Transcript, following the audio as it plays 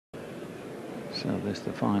So this is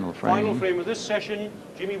the final frame. Final frame of this session,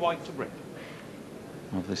 Jimmy White to brick.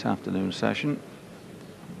 Of this afternoon session.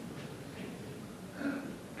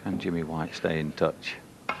 Can Jimmy White stay in touch?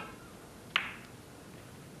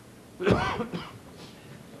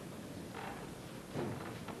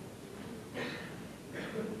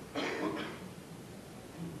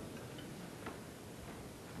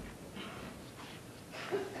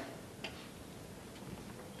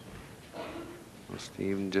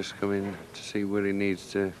 Stephen just coming to see where he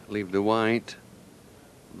needs to leave the white.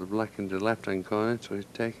 The black in the left-hand corner, so he's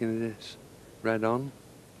taking this red on.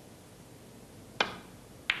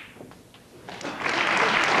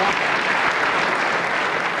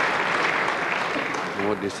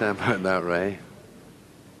 What do you say about that, Ray?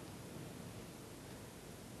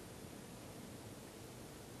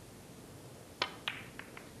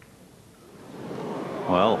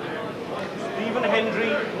 Well, Stephen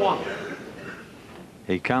Hendry, 1.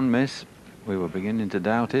 he can miss. We were beginning to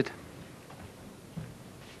doubt it.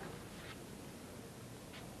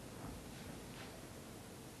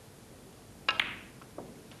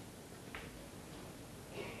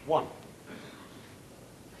 One.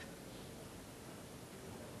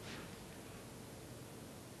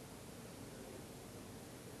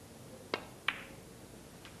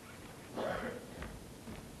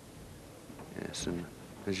 Yes, and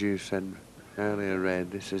as you said earlier, Ray,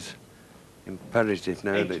 this is imperative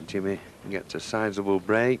now that Jimmy gets a sizable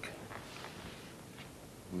break,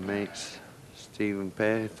 makes Stephen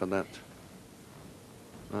pay for that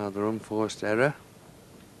rather unforced error.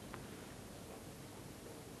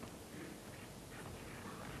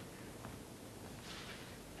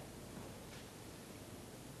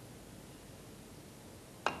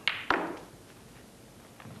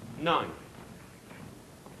 Nine.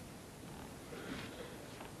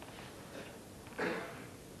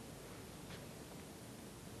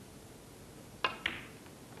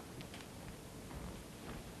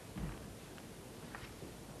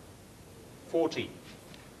 $40.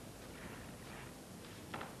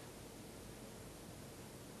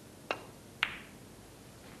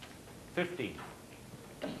 50.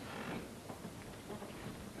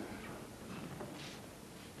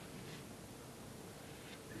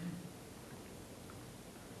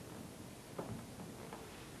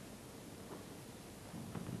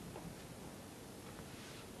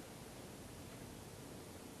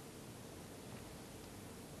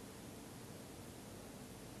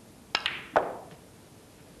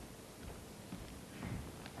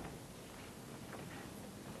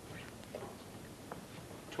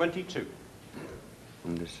 22.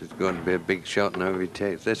 And this is going to be a big shot now if he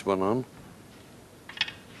takes this one on.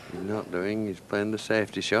 He's not doing, he's playing the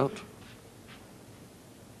safety shot.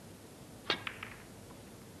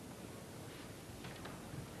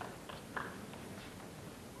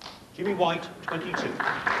 Jimmy White, 22. And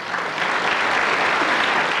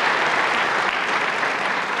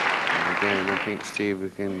again, I think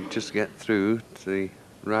Steve can just get through to the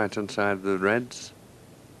right-hand side of the reds.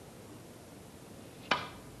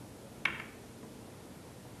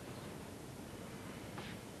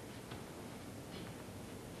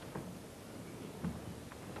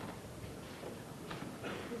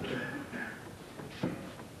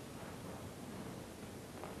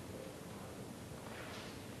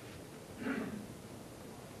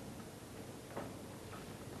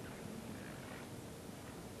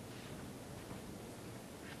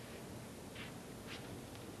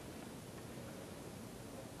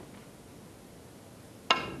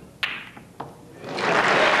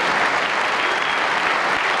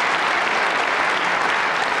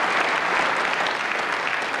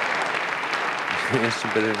 Yes, a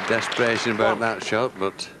bit of desperation about that shot,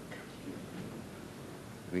 but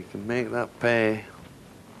we can make that pay.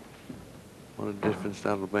 What a difference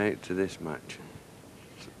that'll make to this match.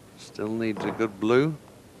 Still needs a good blue.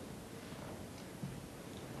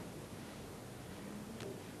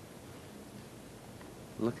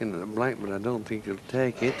 Looking at the black, but I don't think he'll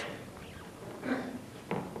take it.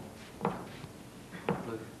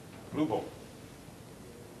 Blue ball.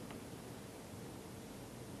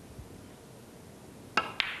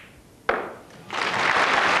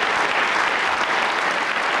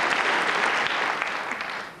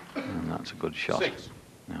 That's a good shot. 6.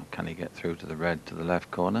 Now, can he get through to the red to the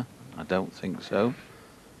left corner? I don't think so.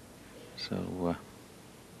 So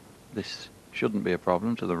this shouldn't be a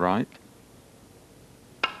problem to the right.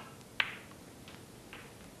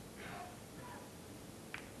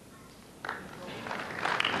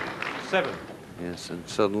 7. Yes, and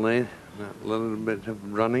suddenly that little bit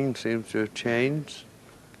of running seems to have changed.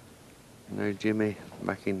 Now Jimmy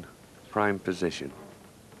back in prime position.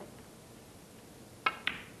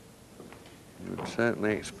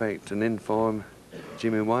 certainly expect an in-form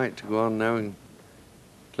Jimmy White to go on now and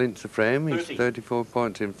clinch the frame. He's 30. 34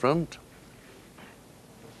 points in front.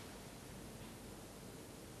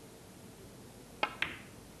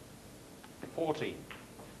 $14.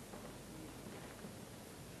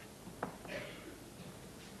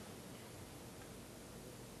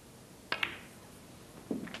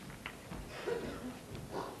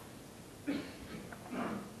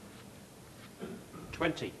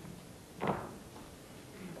 $20.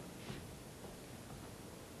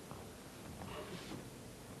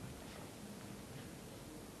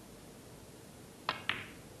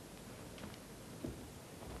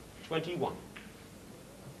 $21.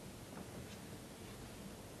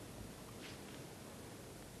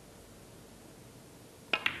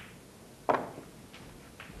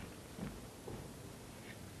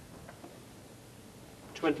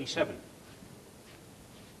 $27.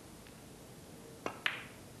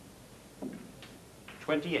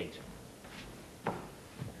 $28.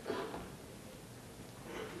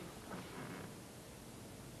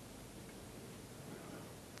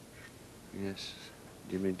 Yes,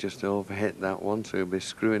 Jimmy just overhit that one, so he'll be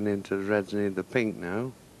screwing into the reds near the pink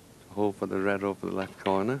now. Hold for the red over the left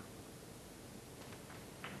corner.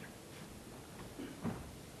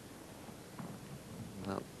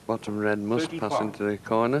 That bottom red must 35. pass into the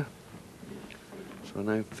corner. So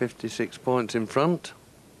now 56 points in front.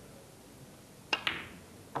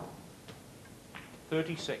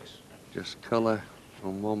 36. Just colour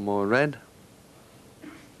on one more red.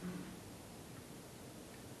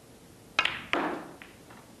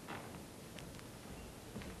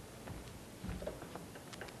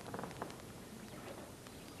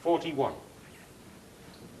 $41.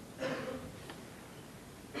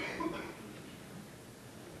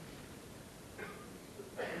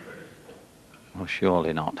 Well,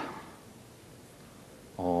 surely not.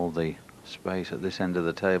 All the space at this end of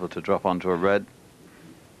the table to drop onto a red.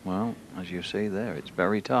 Well, as you see there, it's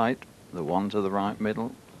very tight. The one to the right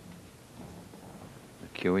middle.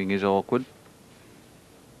 The queuing is awkward.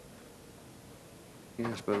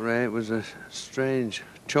 Yes, but Ray, it was a strange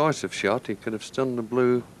choice of shot. He could have stunned the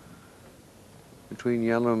blue between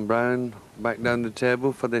yellow and brown back down the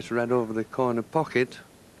table for this red over the corner pocket.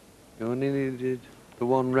 He only needed the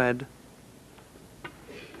one red.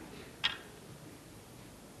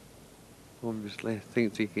 Obviously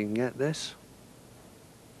thinks he can get this.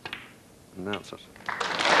 And that's it.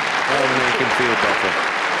 That'll make him feel better.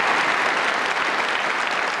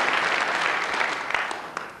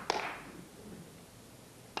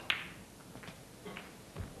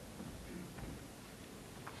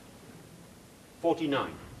 $49.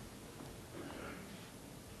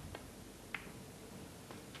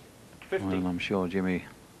 $50. Well, I'm sure Jimmy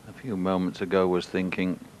a few moments ago was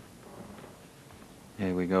thinking,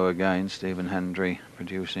 here we go again, Stephen Hendry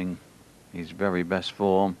producing his very best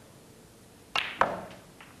form.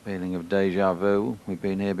 Feeling of deja vu, we've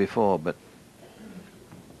been here before, but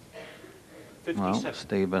 57. well,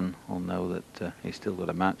 Stephen will know that he's still got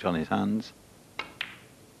a match on his hands.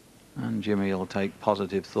 And Jimmy will take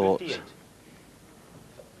positive thoughts 58.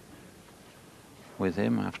 with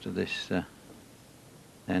him after this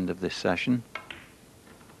end of this session.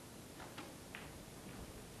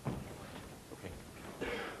 Okay.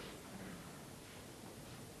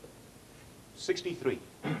 63.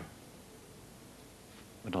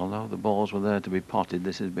 But although the balls were there to be potted,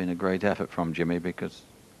 this has been a great effort from Jimmy, because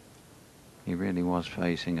he really was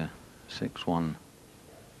facing a 6-1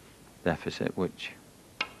 deficit, which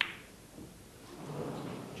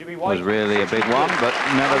Jimmy White. was really a big one, but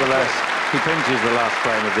nevertheless he pinches the last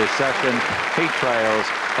frame of this session. He trails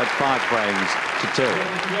at 5 frames to 2. Ladies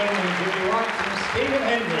and gentlemen, Jimmy White and Stephen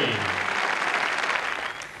Hendry.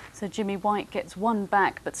 So Jimmy White gets one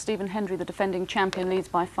back, but Stephen Hendry, the defending champion, leads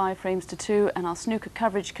by 5 frames to 2, and our snooker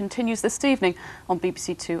coverage continues this evening on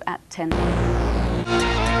BBC Two at 10.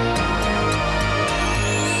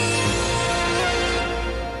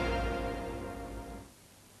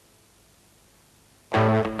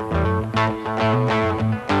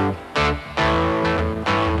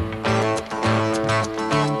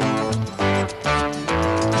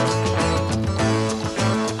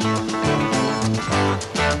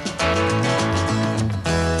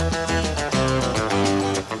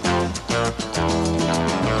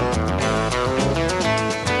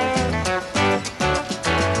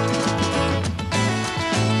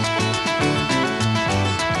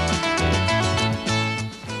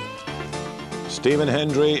 Stephen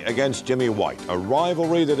Hendry against Jimmy White, a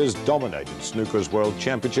rivalry that has dominated snooker's World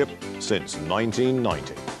Championship since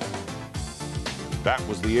 1990. That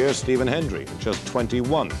was the year Stephen Hendry, at just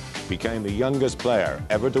 21, became the youngest player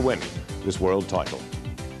ever to win this world title.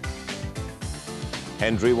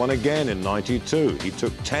 Hendry won again in '92. He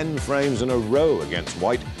took 10 frames in a row against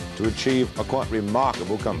White to achieve a quite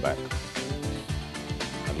remarkable comeback.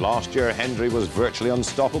 And last year, Hendry was virtually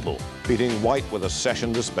unstoppable, beating White with a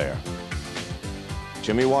session to spare.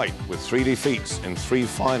 Jimmy White, with 3 defeats in 3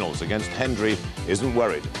 finals against Hendry, isn't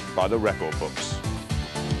worried by the record books.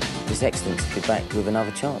 It's excellent to be back with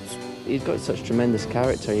another chance. He's got such tremendous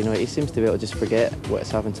character, you know, he seems to be able to just forget what's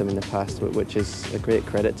happened to him in the past, which is a great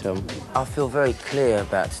credit to him. I feel very clear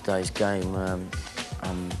about today's game.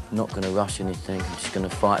 I'm not going to rush anything, I'm just going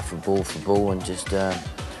to fight for ball, and just, you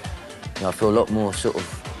know, I feel a lot more sort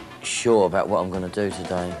of sure about what I'm going to do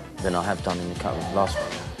today than I have done in the last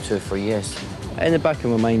 2 or 3 years. In the back of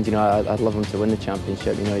my mind, you know, I'd love him to win the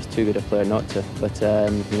championship, you know, he's too good a player not to, but,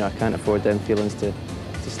 you know, I can't afford them feelings to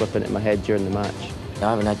slip into my head during the match. I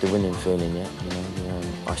haven't had the winning feeling yet, you know,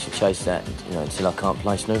 I should chase that, you know, until I can't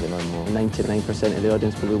play snooker no more. 99% of the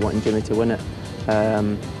audience will be wanting Jimmy to win it.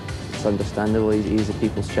 It's understandable, he's a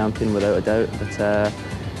people's champion without a doubt, but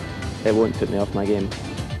it won't put me off my game.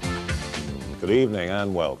 Good evening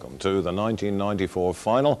and welcome to the 1994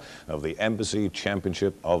 final of the Embassy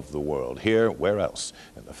Championship of the World. Here, where else?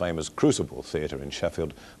 In the famous Crucible Theatre in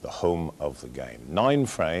Sheffield, the home of the game. 9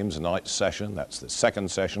 frames a night session, that's the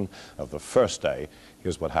second session of the first day.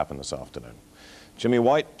 Here's what happened this afternoon. Jimmy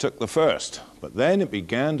White took the first, but then it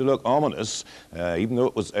began to look ominous, even though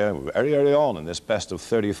it was very early on in this best of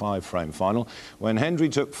 35 frame final, when Hendry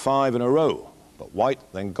took 5 in a row. But White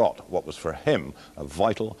then got what was for him a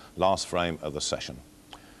vital last frame of the session.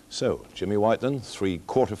 So, Jimmy White then, 3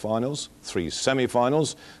 quarterfinals, 3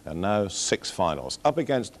 semi-finals, and now 6 finals, up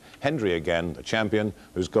against Hendry again, the champion,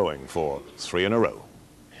 who's going for 3 in a row.